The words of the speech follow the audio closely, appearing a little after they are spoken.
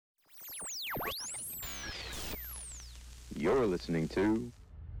You're listening to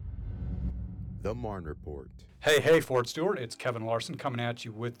the Marne Report. Hey, Fort Stewart, it's Kevin Larson coming at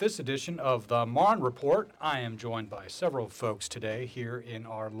you with this edition of the Marne Report. I am joined by several folks today here in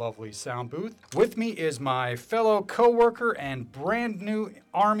our lovely sound booth. With me is my fellow co-worker and brand new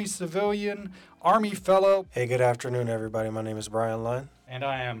Army civilian, Army fellow. Hey, good afternoon, everybody. My name is Brian Lund.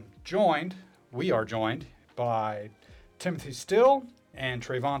 And we are joined by Timothy Still and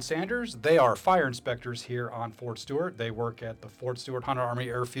Trayvon Sanders. They are fire inspectors here on Fort Stewart. They work at the Fort Stewart Hunter Army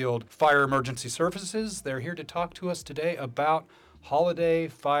Airfield Fire Emergency Services. They're here to talk to us today about holiday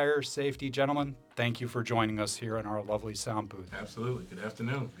fire safety. Gentlemen, thank you for joining us here in our lovely sound booth. Absolutely. Good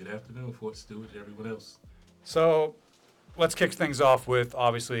afternoon. Good afternoon, Fort Stewart, and everyone else. So let's kick things off with,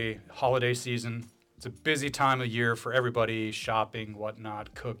 obviously, holiday season. It's a busy time of year for everybody, shopping,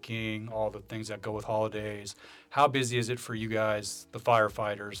 whatnot, cooking, all the things that go with holidays. How busy is it for you guys, the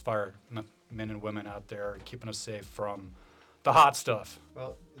firefighters, firemen and women out there, keeping us safe from the hot stuff?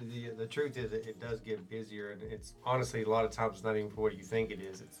 Well, the truth is it does get busier, and it's honestly a lot of times not even for what you think it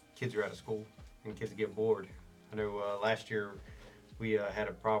is. It's kids are out of school and kids get bored. I know last year we had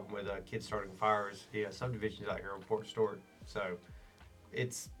a problem with kids starting fires. Subdivisions out here in Fort Stewart. So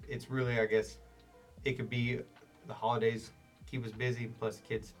it's really, I guess, it could be the holidays keep us busy, plus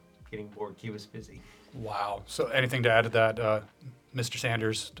kids getting bored keep us busy. Wow. So anything to add to that, Mr.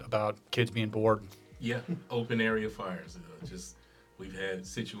 Sanders, about kids being bored? Yeah, open area fires. We've had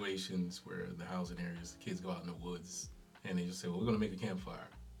situations where the housing areas, the kids go out in the woods and they just say, well, we're going to make a campfire.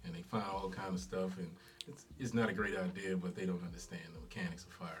 And they find all kind of stuff, and it's not a great idea, but they don't understand the mechanics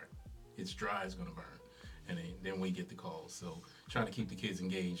of fire. It's dry, it's going to burn. And then we get the calls. So trying to keep the kids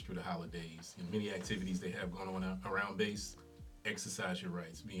engaged through the holidays and many activities they have going on around base. Exercise your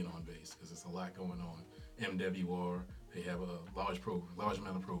rights being on base, because there's a lot going on. MWR, they have a large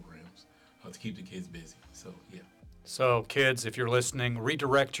amount of programs to keep the kids busy. So, yeah. So, kids, if you're listening,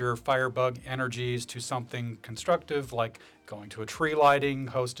 redirect your firebug energies to something constructive, like going to a tree lighting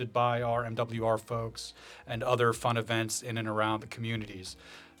hosted by our MWR folks and other fun events in and around the communities.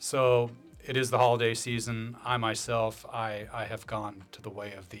 So, it is the holiday season. I myself, I have gone to the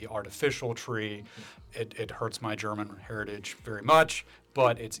way of the artificial tree. It hurts my German heritage very much,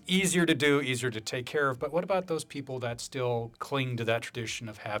 but it's easier to do, easier to take care of. But what about those people that still cling to that tradition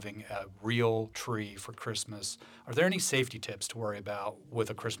of having a real tree for Christmas? Are there any safety tips to worry about with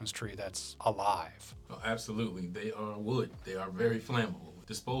a Christmas tree that's alive? Oh, absolutely. They are wood. They are very flammable.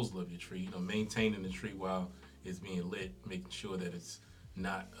 Disposal of your tree, maintaining the tree while it's being lit, making sure that it's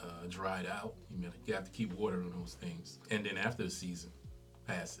not dried out. You have to keep water on those things. And then after the season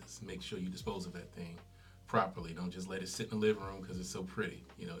passes, make sure you dispose of that thing properly. Don't just let it sit in the living room because it's so pretty.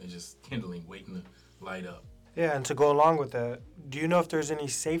 It's just kindling, waiting to light up. Yeah, and to go along with that, do you know if there's any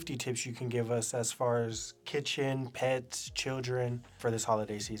safety tips you can give us as far as kitchen, pets, children for this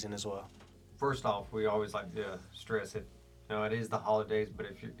holiday season as well? First off, we always like to stress it. It is the holidays, but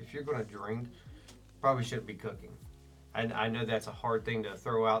if you're going to drink, probably shouldn't be cooking. I know that's a hard thing to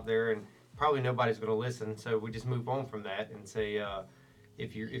throw out there, and probably nobody's going to listen. So we just move on from that and say,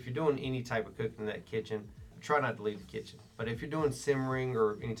 if you're doing any type of cooking in that kitchen, try not to leave the kitchen. But if you're doing simmering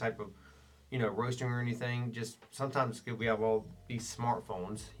or any type of, roasting or anything, just sometimes it's good we have all these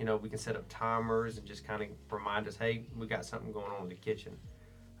smartphones. We can set up timers and just kind of remind us, hey, we got something going on in the kitchen.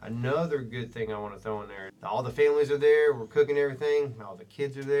 Another good thing I want to throw in there, all the families are there, we're cooking everything, all the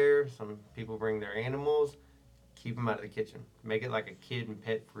kids are there, some people bring their animals. Keep them out of the kitchen. Make it like a kid and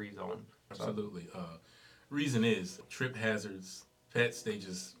pet-free zone. Absolutely. Reason is trip hazards. Pets,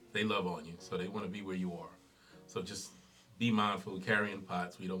 they love on you, so they want to be where you are. So just be mindful of carrying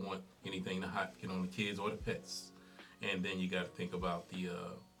pots. We don't want anything to get on the kids or the pets. And then you got to think about the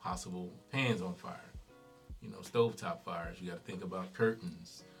possible pans on fire. Stovetop fires. You got to think about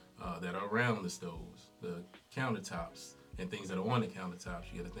curtains that are around the stoves, the countertops, and things that are on the countertops.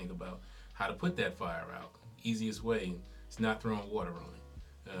 You got to think about how to put that fire out. Easiest way is not throwing water on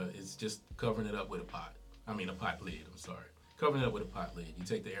it. It's just covering it up with a pot lid, Covering it up with a pot lid. You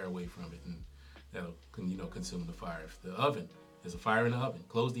take the air away from it, and that'll, consume the fire. If the oven, there's a fire in the oven,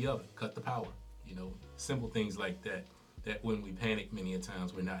 close the oven, cut the power. Simple things like that when we panic many a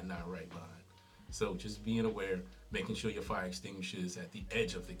times, we're not in our right mind. So just being aware, making sure your fire extinguisher is at the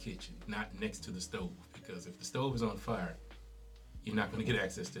edge of the kitchen, not next to the stove, because if the stove is on fire, you're not going to get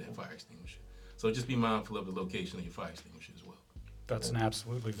access to that fire extinguisher. So just be mindful of the location of your fire extinguisher as well. That's an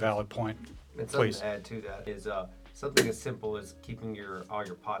absolutely valid point. And something to add to that is something as simple as keeping all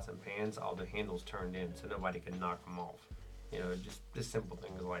your pots and pans, all the handles turned in so nobody can knock them off. Just simple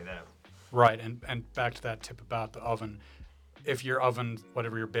things like that. Right, and back to that tip about the oven. if your oven,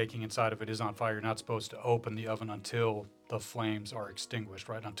 whatever you're baking inside of it, is on fire, you're not supposed to open the oven until the flames are extinguished,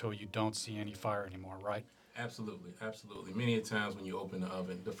 right? Until you don't see any fire anymore, right? Absolutely, absolutely. Many a times when you open the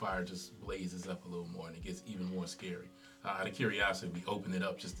oven, the fire just blazes up a little more and it gets even more scary. Out of curiosity, we open it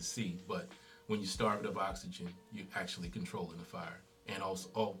up just to see, but when you starve it of oxygen, you're actually controlling the fire. And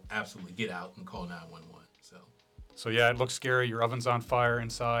also, absolutely, get out and call 911. So yeah, it looks scary. Your oven's on fire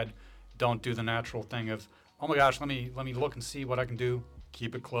inside. Don't do the natural thing of, oh my gosh, let me look and see what I can do.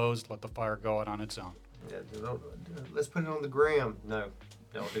 Keep it closed. Let the fire go out on its own. Yeah, let's put it on the gram. No,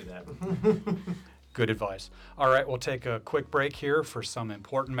 don't do that. Good advice. All right, we'll take a quick break here for some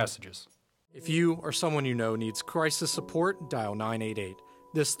important messages. If you or someone you know needs crisis support, dial 988.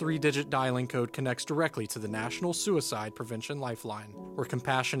 This 3-digit dialing code connects directly to the National Suicide Prevention Lifeline, where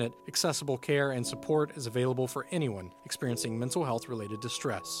compassionate, accessible care and support is available for anyone experiencing mental health-related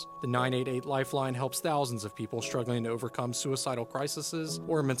distress. The 988 Lifeline helps thousands of people struggling to overcome suicidal crises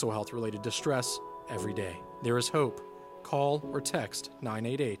or mental health-related distress every day. There is hope. Call or text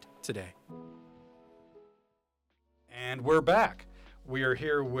 988 today. And we're back. We are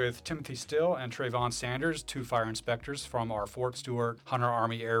here with Timothy Still and Trayvon Sanders, 2 fire inspectors from our Fort Stewart Hunter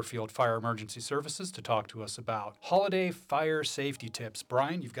Army Airfield Fire Emergency Services, to talk to us about holiday fire safety tips.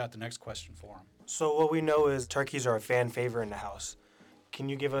 Brian, you've got the next question for him. So what we know is turkeys are a fan favorite in the house. Can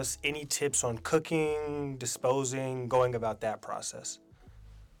you give us any tips on cooking, disposing, going about that process?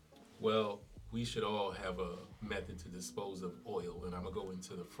 Well, we should all have a method to dispose of oil, and I'm going to go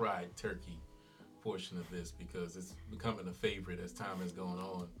into the fried turkey portion of this because it's becoming a favorite as time has gone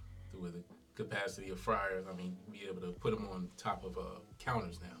on with the capacity of fryers. I mean, be able to put them on top of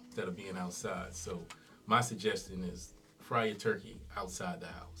counters now instead of being outside. So my suggestion is fry your turkey outside the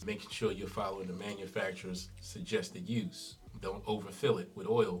house, making sure you're following the manufacturer's suggested use. Don't overfill it with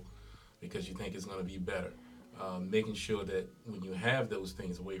oil because you think it's going to be better. Making sure that when you have those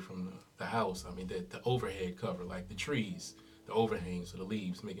things away from the house, I mean, that the overhead cover, like the trees, the overhangs or the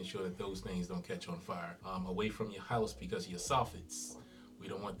leaves, making sure that those things don't catch on fire. Away from your house because of your soffits. We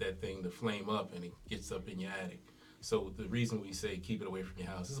don't want that thing to flame up and it gets up in your attic. So the reason we say keep it away from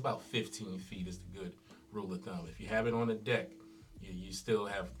your house is about 15 feet is the good rule of thumb. If you have it on the deck, you still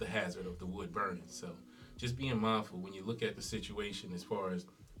have the hazard of the wood burning. So just being mindful when you look at the situation as far as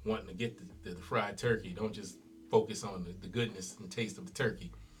wanting to get the fried turkey, don't just focus on the goodness and taste of the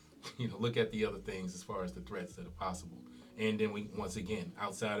turkey. Look at the other things as far as the threats that are possible. And then once again,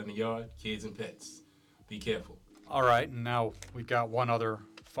 outside in the yard, kids and pets. Be careful. All right, and now we've got one other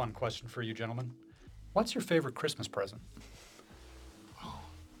fun question for you gentlemen. What's your favorite Christmas present?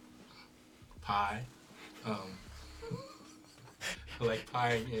 Pie. I like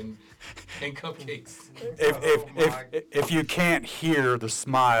pie and cupcakes. If you can't hear the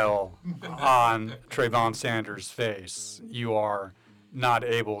smile on Trayvon Sanders' face, you are not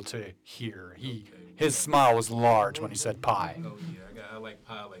able to hear. His smile was large when he said pie. Oh yeah, I like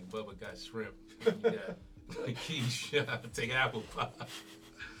pie like Bubba got shrimp. You got quiche, take apple pie,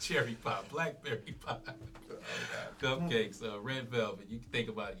 cherry pie, blackberry pie, cupcakes, red velvet. You can think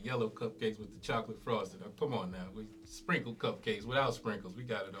about yellow cupcakes with the chocolate frosting. Come on now, we sprinkle cupcakes without sprinkles. We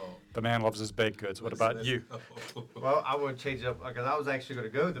got it all. The man loves his baked goods. What about you? Well, I would change it up because I was actually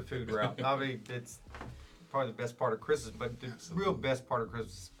going to go the food route. I mean, it's probably the best part of Christmas, but the real best part of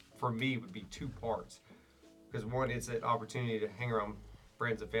Christmas for me would be 2 parts. Because one, it's an opportunity to hang around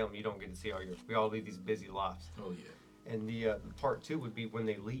friends and family you don't get to see all year. We all lead these busy lives. Oh yeah. And the part 2 would be when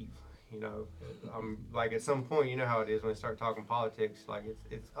they leave. Like at some point, you know how it is when they start talking politics. Like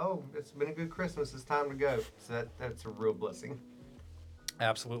it's been a good Christmas. It's time to go. So that's a real blessing.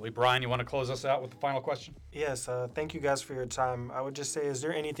 Absolutely. Brian, you want to close us out with the final question? Yes, thank you guys for your time. I would just say, is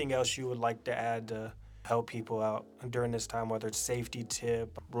there anything else you would like to add to help people out during this time, whether it's safety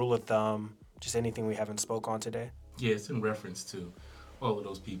tip, rule of thumb, just anything we haven't spoke on today? Yeah, it's in reference to all of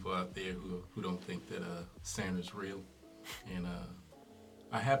those people out there who don't think that Santa's real. And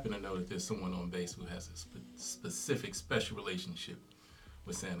I happen to know that there's someone on base who has a specific special relationship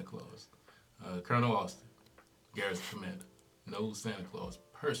with Santa Claus. Colonel Austin, Garrison Commander, knows Santa Claus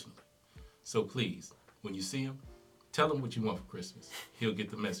personally. So please, when you see him, tell him what you want for Christmas. He'll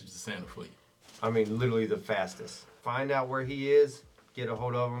get the message to Santa for you. I mean, literally the fastest. Find out where he is, get a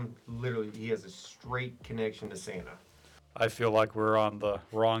hold of him. Literally, he has a straight connection to Santa. I feel like we're on the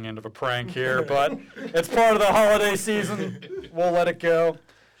wrong end of a prank here, but it's part of the holiday season. We'll let it go.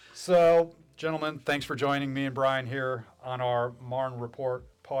 So, gentlemen, thanks for joining me and Brian here on our Marne Report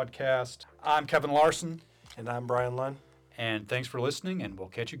podcast. I'm Kevin Larson. And I'm Brian Lunn. And thanks for listening, and we'll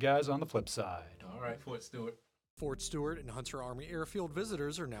catch you guys on the flip side. All right, Fort Stewart. Fort Stewart and Hunter Army Airfield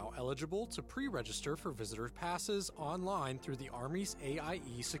visitors are now eligible to pre-register for visitor passes online through the Army's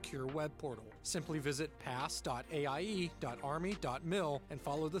AIE secure web portal. Simply visit pass.aie.army.mil and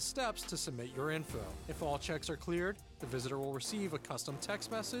follow the steps to submit your info. If all checks are cleared, the visitor will receive a custom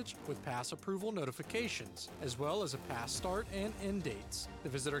text message with pass approval notifications, as well as a pass start and end dates. The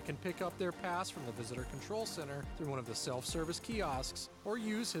visitor can pick up their pass from the Visitor Control Center through one of the self-service kiosks or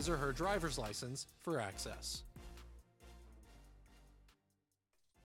use his or her driver's license for access.